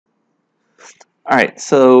All right,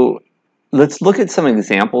 so let's look at some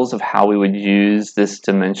examples of how we would use this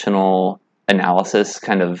dimensional analysis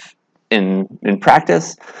kind of in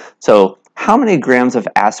practice. So how many grams of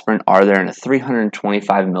aspirin are there in a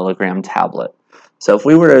 325 milligram tablet? So if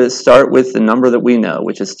we were to start with the number that we know,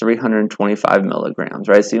 which is 325 milligrams,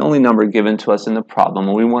 right? It's the only number given to us in the problem,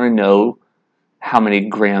 and we want to know how many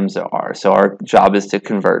grams there are. So our job is to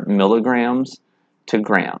convert milligrams to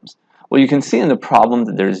grams. Well, you can see in the problem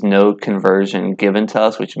that there's no conversion given to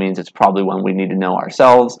us, which means it's probably one we need to know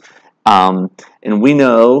ourselves. And we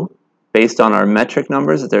know, based on our metric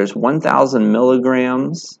numbers, that there's 1,000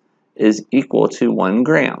 milligrams is equal to 1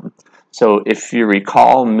 gram. So if you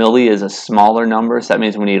recall, milli is a smaller number, so that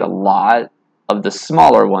means we need a lot of the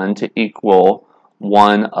smaller one to equal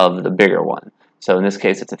one of the bigger one. So in this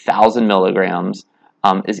case, it's 1,000 milligrams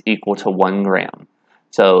is equal to 1 gram.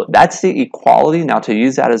 So that's the equality. Now to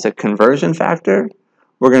use that as a conversion factor,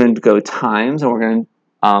 we're going to go times, and we're going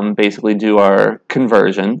to basically do our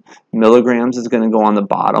conversion. Milligrams is going to go on the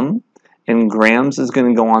bottom, and grams is going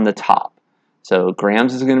to go on the top. So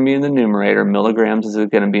grams is going to be in the numerator, milligrams is going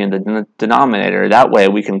to be in the denominator. That way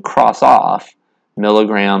we can cross off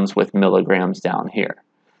milligrams with milligrams down here.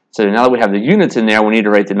 So now that we have the units in there, we need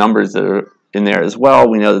to write the numbers that are in there as well.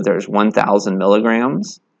 We know that there's 1,000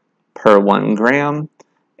 milligrams per 1 gram,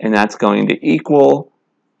 and that's going to equal,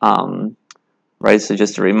 right, so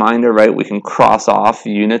just a reminder, right, we can cross off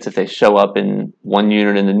units if they show up in 1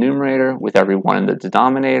 unit in the numerator with every one in the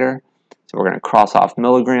denominator. So we're going to cross off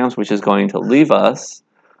milligrams, which is going to leave us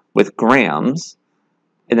with grams.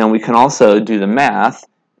 And then we can also do the math.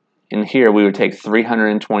 In here, we would take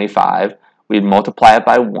 325, we'd multiply it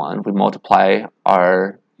by 1, we'd multiply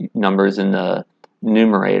our numbers in the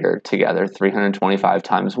numerator together, 325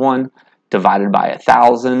 times 1 divided by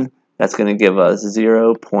 1,000, that's going to give us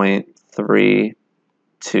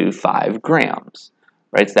 0.325 grams,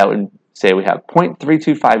 right? So that would say we have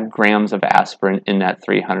 0.325 grams of aspirin in that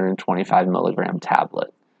 325 milligram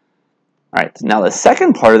tablet. All right, now the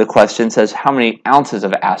second part of the question says how many ounces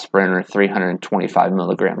of aspirin in a 325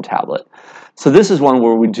 milligram tablet. So this is one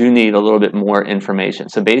where we do need a little bit more information.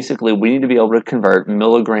 So basically we need to be able to convert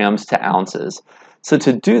milligrams to ounces. So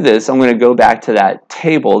to do this, I'm going to go back to that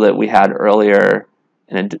table that we had earlier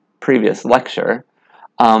in a previous lecture.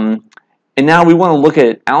 And now we want to look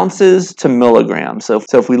at ounces to milligrams. So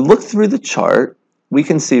if we look through the chart, we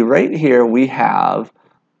can see right here we have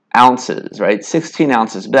ounces, right? 16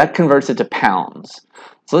 ounces, but that converts it to pounds.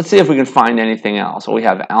 So let's see if we can find anything else. Well, we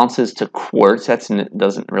have ounces to quarts. That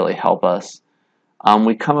doesn't really help us.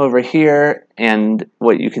 We come over here, and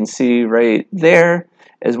what you can see right there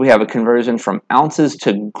is we have a conversion from ounces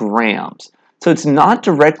to grams. So it's not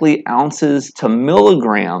directly ounces to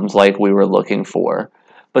milligrams like we were looking for.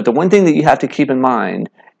 But the one thing that you have to keep in mind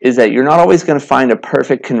is that you're not always going to find a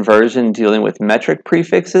perfect conversion dealing with metric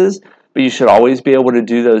prefixes, but you should always be able to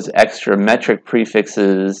do those extra metric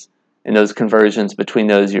prefixes and those conversions between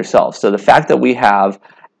those yourself. So the fact that we have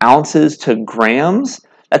ounces to grams,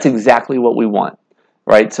 that's exactly what we want,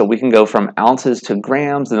 right? So we can go from ounces to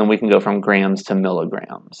grams, and then we can go from grams to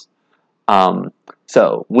milligrams.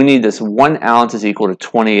 So we need this 1 ounce is equal to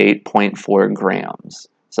 28.4 grams.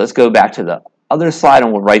 So let's go back to the other slide,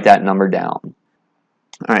 and we'll write that number down.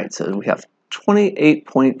 All right, so we have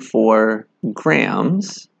 28.4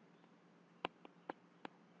 grams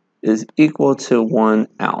is equal to 1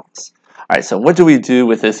 ounce. All right, so what do we do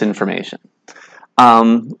with this information?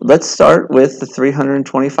 Let's start with the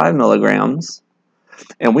 325 milligrams.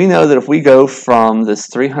 And we know that if we go from this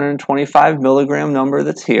 325 milligram number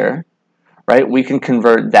that's here, right, we can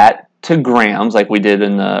convert that to grams like we did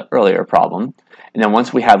in the earlier problem. And then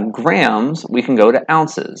once we have grams, we can go to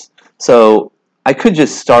ounces. So I could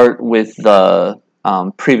just start with the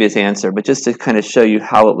previous answer, but just to kind of show you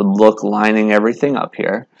how it would look lining everything up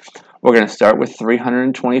here, we're going to start with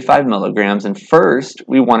 325 milligrams, and first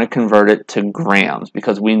we want to convert it to grams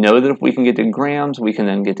because we know that if we can get to grams, we can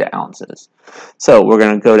then get to ounces. So we're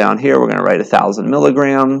going to go down here, we're going to write 1,000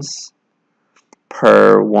 milligrams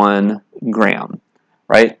per 1 gram,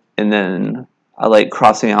 right? And then I like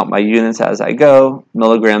crossing out my units as I go.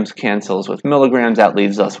 Milligrams cancels with milligrams, that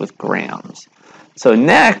leaves us with grams. So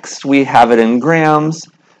next we have it in grams,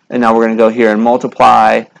 and now we're going to go here and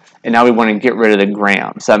multiply, and now we want to get rid of the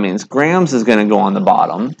grams. So that means grams is going to go on the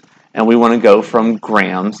bottom, and we want to go from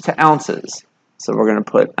grams to ounces. So we're going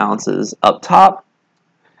to put ounces up top,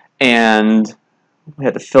 and we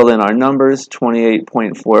had to fill in our numbers.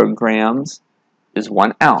 28.4 grams is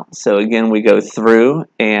 1 ounce. So again, we go through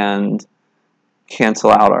and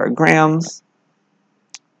cancel out our grams.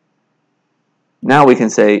 Now we can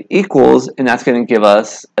say equals, and that's going to give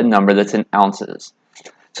us a number that's in ounces.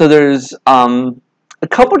 So there's a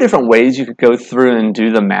couple different ways you could go through and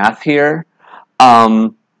do the math here.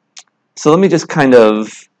 So let me just kind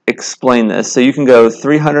of explain this. So you can go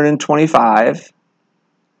 325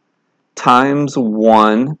 times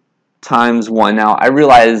 1 times 1. Now I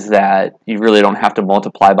realize that you really don't have to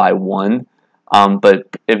multiply by 1, but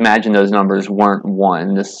imagine those numbers weren't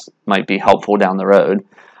 1. This might be helpful down the road.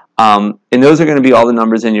 And those are going to be all the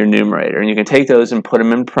numbers in your numerator. And you can take those and put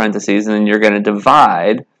them in parentheses, and then you're going to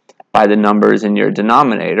divide by the numbers in your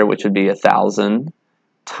denominator, which would be 1,000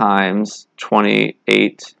 times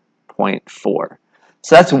 28.4.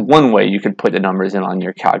 So that's one way you could put the numbers in on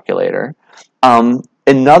your calculator.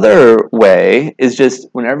 Another way is just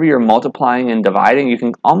whenever you're multiplying and dividing, you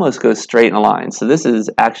can almost go straight in a line. So this is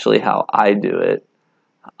actually how I do it.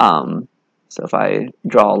 So if I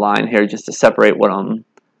draw a line here just to separate what I'm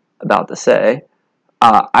about to say,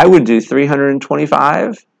 I would do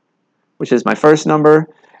 325, which is my first number,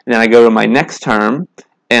 and then I go to my next term,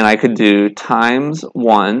 and I could do times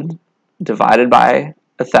 1 divided by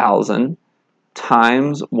 1,000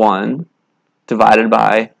 times 1 divided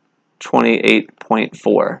by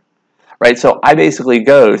 28.4. Right? So I basically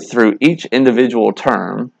go through each individual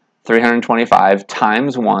term, 325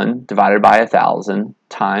 times 1 divided by 1,000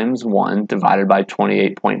 times 1 divided by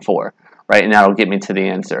 28.4. Right? And that'll get me to the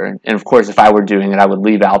answer. And of course, if I were doing it, I would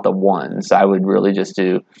leave out the 1. So I would really just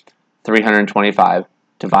do 325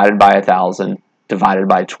 divided by 1,000 divided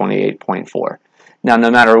by 28.4. Now, no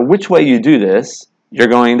matter which way you do this, you're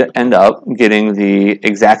going to end up getting the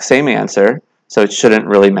exact same answer, so it shouldn't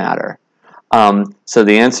really matter. So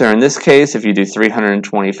the answer in this case, if you do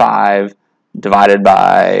 325 divided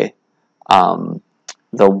by the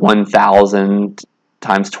 1,000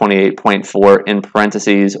 times 28.4 in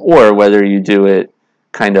parentheses, or whether you do it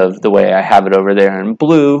kind of the way I have it over there in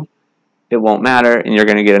blue, it won't matter, and you're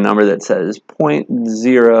going to get a number that says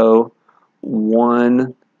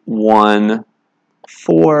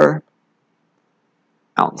 0.0114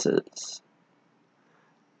 ounces.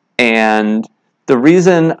 And the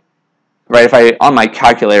reason, right, if I, on my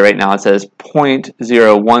calculator right now, it says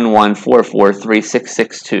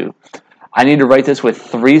 0.011443662. I need to write this with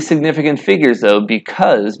 3 significant figures, though,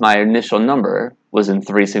 because my initial number was in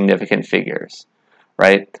 3 significant figures,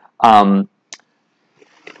 right?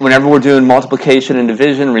 Whenever we're doing multiplication and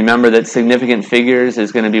division, remember that significant figures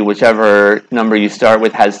is going to be whichever number you start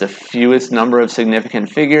with has the fewest number of significant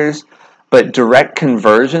figures. But direct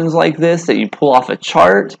conversions like this that you pull off a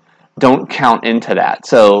chart don't count into that.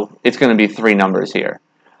 So it's going to be 3 numbers here.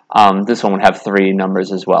 This one would have 3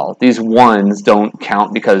 numbers as well. These ones don't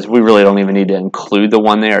count because we really don't even need to include the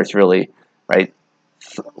 1 there. It's really, right,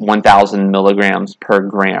 1,000 milligrams per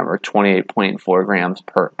gram or 28.4 grams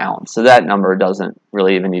per ounce. So that number doesn't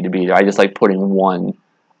really even need to be there. I just like putting 1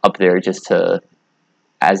 up there just to,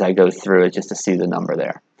 as I go through it, just to see the number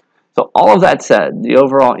there. So all of that said, the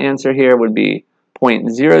overall answer here would be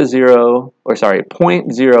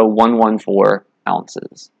 0.0114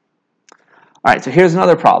 ounces. All right, so here's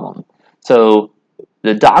another problem. So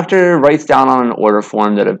the doctor writes down on an order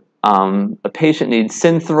form that a patient needs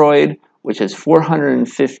Synthroid, which is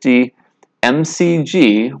 450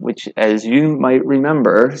 mcg, which, as you might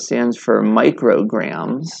remember, stands for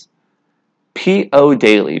micrograms, PO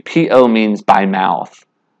daily. PO means by mouth.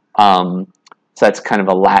 So that's kind of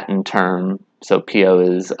a Latin term. So PO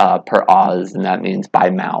is per Oz, and that means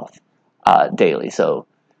by mouth daily. So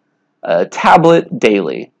a tablet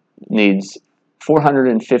daily needs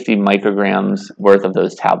 450 micrograms worth of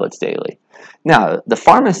those tablets daily. Now, the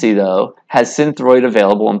pharmacy, though, has Synthroid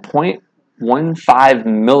available in 0.15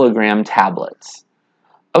 milligram tablets.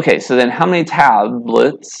 Okay, so then how many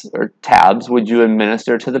tablets or tabs would you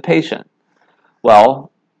administer to the patient? Well,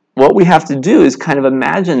 what we have to do is kind of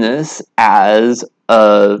imagine this as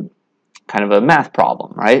a kind of a math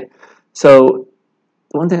problem, right? So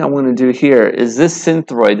the one thing I want to do here is this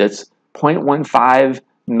Synthroid that's 0.15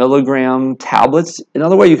 milligram tablets.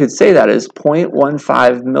 Another way you could say that is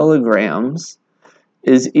 0.15 milligrams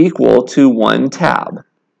is equal to 1 tab,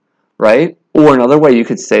 right? Or another way you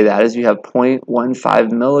could say that is you have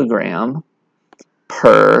 0.15 milligram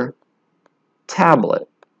per tablet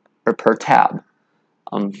or per tab.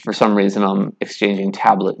 For some reason, I'm exchanging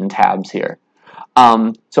tablet and tabs here.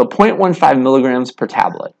 So 0.15 milligrams per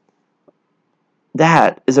tablet.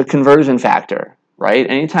 That is a conversion factor, right?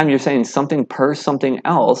 Anytime you're saying something per something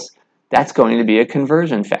else, that's going to be a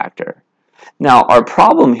conversion factor. Now, our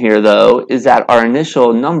problem here, though, is that our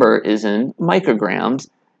initial number is in micrograms.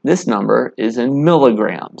 This number is in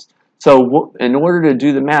milligrams. So in order to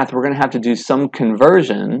do the math, we're going to have to do some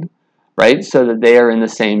conversion right? So that they are in the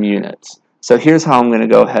same units. So here's how I'm going to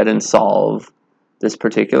go ahead and solve this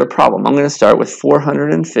particular problem. I'm going to start with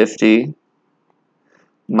 450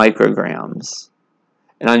 micrograms.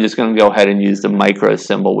 And I'm just going to go ahead and use the micro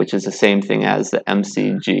symbol, which is the same thing as the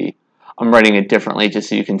mcg. I'm writing it differently just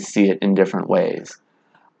so you can see it in different ways.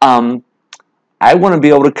 I want to be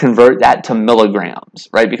able to convert that to milligrams,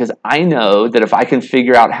 right? Because I know that if I can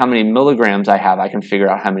figure out how many milligrams I have, I can figure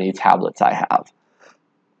out how many tablets I have.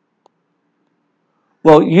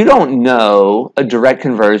 Well, you don't know a direct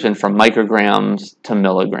conversion from micrograms to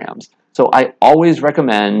milligrams. So I always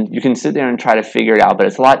recommend, you can sit there and try to figure it out, but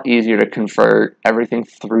it's a lot easier to convert everything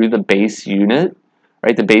through the base unit,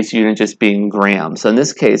 right? The base unit just being grams. So in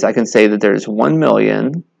this case, I can say that there's 1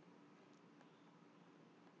 million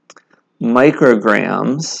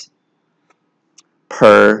micrograms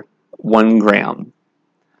per 1 gram,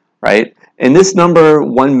 right? And this number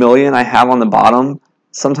 1 million I have on the bottom,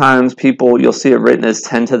 sometimes you'll see it written as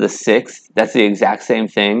 10 to the 6th. That's the exact same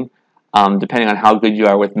thing. Depending on how good you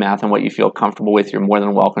are with math and what you feel comfortable with, you're more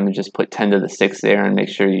than welcome to just put 10 to the 6th there and make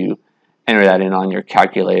sure you enter that in on your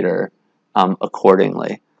calculator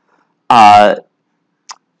accordingly.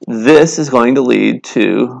 This is going to lead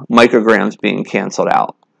to micrograms being canceled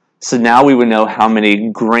out. So now we would know how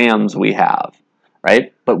many grams we have,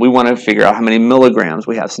 right? But we want to figure out how many milligrams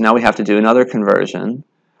we have. So now we have to do another conversion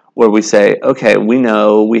where we say, okay, we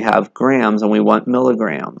know we have grams and we want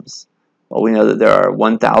milligrams. Well, we know that there are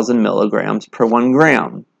 1,000 milligrams per 1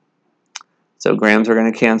 gram. So grams are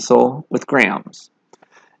going to cancel with grams.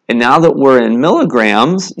 And now that we're in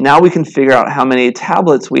milligrams, now we can figure out how many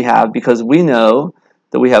tablets we have because we know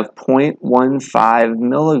that we have 0.15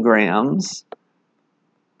 milligrams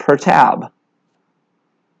per tab,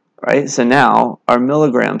 right? So now our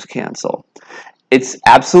milligrams cancel. It's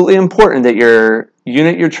absolutely important that your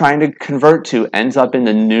unit you're trying to convert to ends up in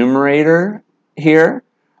the numerator here,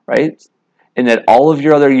 right? And that all of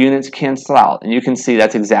your other units cancel out. And you can see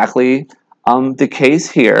that's exactly the case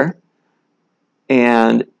here.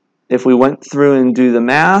 And if we went through and do the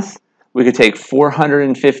math, we could take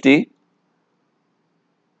 450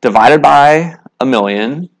 divided by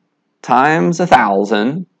 1,000,000 times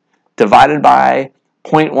 1,000 divided by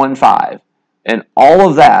 0.15. And all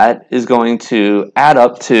of that is going to add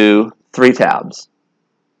up to 3 tabs.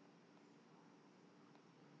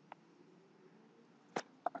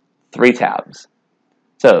 3 tabs.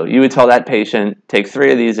 So you would tell that patient, take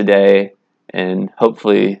 3 of these a day, and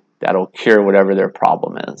hopefully that'll cure whatever their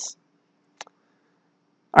problem is.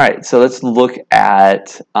 All right, so let's look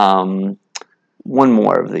at one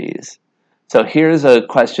more of these. So here's a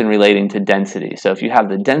question relating to density. So if you have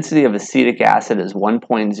the density of acetic acid is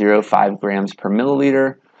 1.05 grams per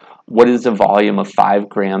milliliter, what is the volume of 5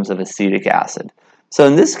 grams of acetic acid? So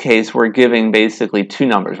in this case, we're giving basically 2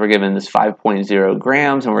 numbers. We're given this 5.0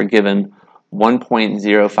 grams and we're given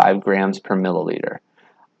 1.05 grams per milliliter.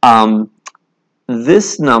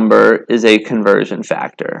 This number is a conversion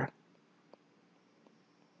factor.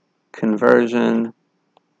 Conversion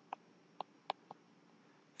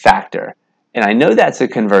factor. And I know that's a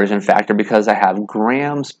conversion factor because I have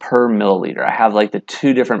grams per milliliter. I have like the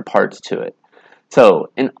 2 different parts to it.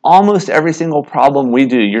 So in almost every single problem we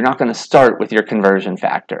do, you're not going to start with your conversion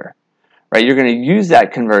factor, right? You're going to use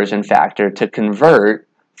that conversion factor to convert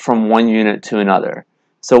from one unit to another.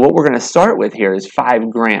 So what we're going to start with here is 5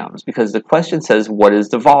 grams because the question says, what is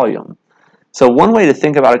the volume? So one way to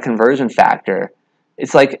think about a conversion factor,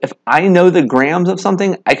 it's like if I know the grams of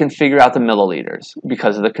something, I can figure out the milliliters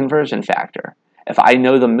because of the conversion factor. If I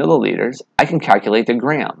know the milliliters, I can calculate the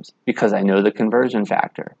grams because I know the conversion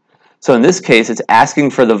factor. So in this case, it's asking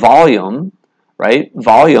for the volume, right?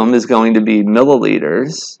 Volume is going to be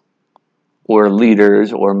milliliters or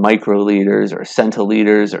liters or microliters or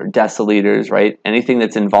centiliters or deciliters, right? Anything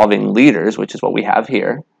that's involving liters, which is what we have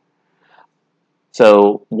here.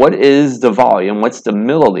 So what is the volume? What's the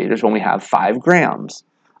milliliters when we have 5 grams?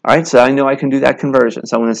 All right, so I know I can do that conversion.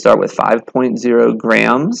 So I'm going to start with 5.0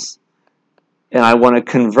 grams, and I want to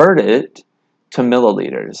convert it to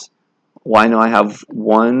milliliters. Well, I know I have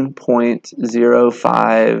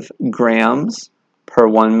 1.05 grams per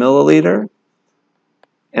 1 milliliter.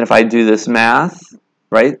 And if I do this math,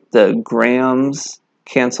 right, the grams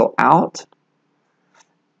cancel out,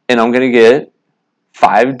 and I'm going to get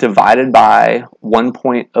 5 divided by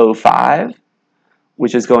 1.05,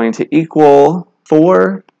 which is going to equal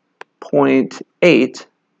 4.8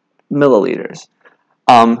 milliliters.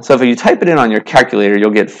 So if you type it in on your calculator,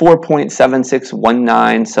 you'll get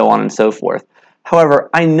 4.7619, so on and so forth. However,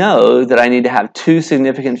 I know that I need to have 2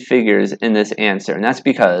 significant figures in this answer, and that's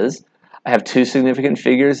because I have 2 significant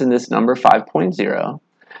figures in this number 5.0,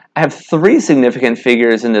 I have 3 significant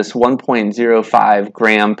figures in this 1.05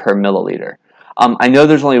 gram per milliliter. I know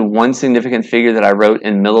there's only one significant figure that I wrote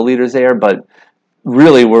in milliliters there, but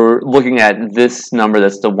really we're looking at this number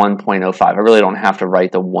that's the 1.05. I really don't have to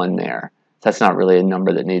write the 1 there. That's not really a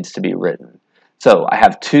number that needs to be written. So I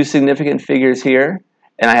have 2 significant figures here,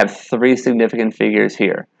 and I have 3 significant figures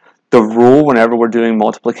here. The rule whenever we're doing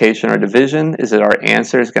multiplication or division is that our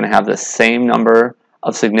answer is going to have the same number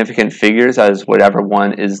of significant figures as whatever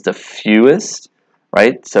one is the fewest,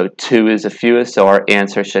 right? So 2 is the fewest, so our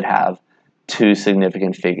answer should have 2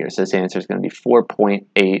 significant figures. This answer is going to be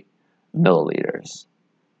 4.8 milliliters.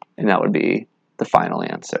 And that would be the final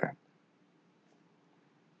answer.